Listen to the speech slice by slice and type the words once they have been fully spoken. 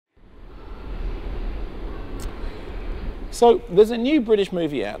So there's a new British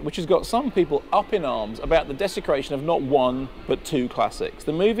movie out which has got some people up in arms about the desecration of not one but two classics.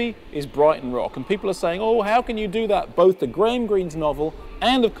 The movie is Brighton Rock, and people are saying, oh, how can you do that? Both to Graeme Greene's novel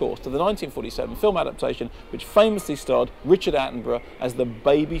and, of course, to the 1947 film adaptation which famously starred Richard Attenborough as the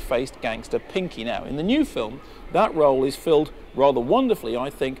baby-faced gangster Pinky. Now, in the new film, that role is filled rather wonderfully, I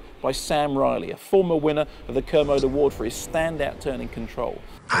think, by Sam Riley, a former winner of the Kermode Award for his standout turn in Control.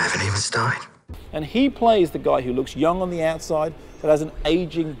 I haven't even started. And he plays the guy who looks young on the outside but has an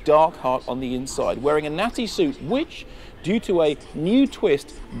aging dark heart on the inside, wearing a natty suit which, due to a new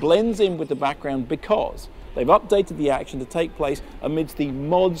twist, blends in with the background because they've updated the action to take place amidst the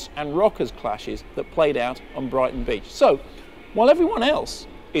mods and rockers clashes that played out on Brighton Beach. So, while everyone else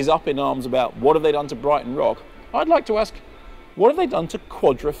is up in arms about what have they done to Brighton Rock, I'd like to ask, what have they done to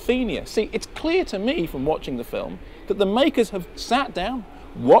Quadrophenia? See, it's clear to me from watching the film that the makers have sat down,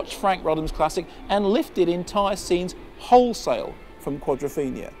 watched Frank Rodham's classic and lifted entire scenes wholesale from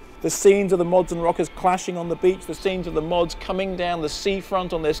Quadrophenia. The scenes of the mods and rockers clashing on the beach, the scenes of the mods coming down the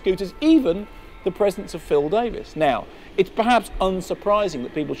seafront on their scooters, even the presence of Phil Davis. Now, it's perhaps unsurprising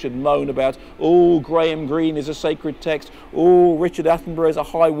that people should moan about, oh, Graeme Greene is a sacred text, oh, Richard Attenborough is a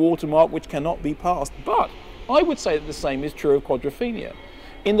high watermark which cannot be passed. But I would say that the same is true of Quadrophenia.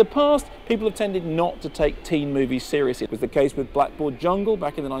 In the past, people have tended not to take teen movies seriously. It was the case with Blackboard Jungle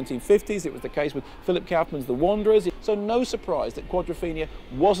back in the 1950s. It was the case with Philip Kaufman's The Wanderers. So no surprise that Quadrophenia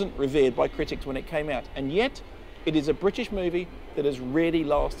wasn't revered by critics when it came out. And yet, it is a British movie that has really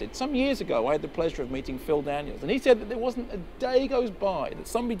lasted. Some years ago, I had the pleasure of meeting Phil Daniels, and he said that there wasn't a day goes by that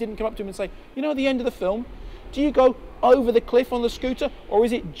somebody didn't come up to him and say, you know, at the end of the film, do you go over the cliff on the scooter, or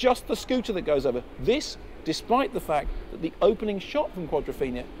is it just the scooter that goes over? This, despite the fact that the opening shot from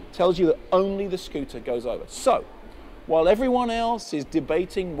Quadrophenia tells you that only the scooter goes over. So, while everyone else is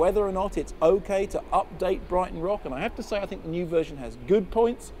debating whether or not it's okay to update Brighton Rock, and I have to say I think the new version has good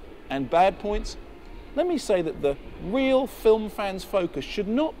points and bad points, let me say that the real film fans' focus should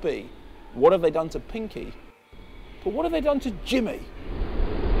not be what have they done to Pinky, but what have they done to Jimmy?